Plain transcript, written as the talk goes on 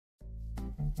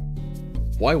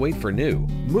Why wait for new?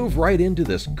 Move right into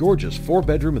this gorgeous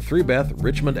 4-bedroom, 3-bath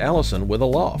Richmond Allison with a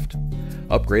loft.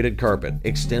 Upgraded carpet,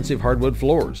 extensive hardwood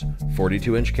floors,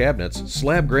 42-inch cabinets,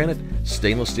 slab granite,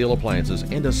 stainless steel appliances,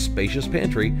 and a spacious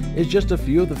pantry is just a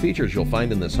few of the features you'll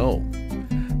find in this home.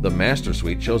 The master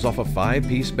suite shows off a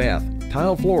 5-piece bath,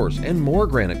 tile floors, and more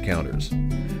granite counters.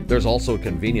 There's also a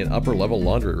convenient upper-level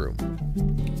laundry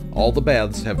room. All the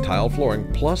baths have tile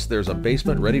flooring, plus there's a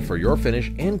basement ready for your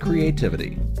finish and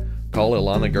creativity. Call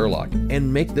Illona Gerlock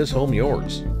and make this home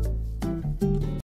yours.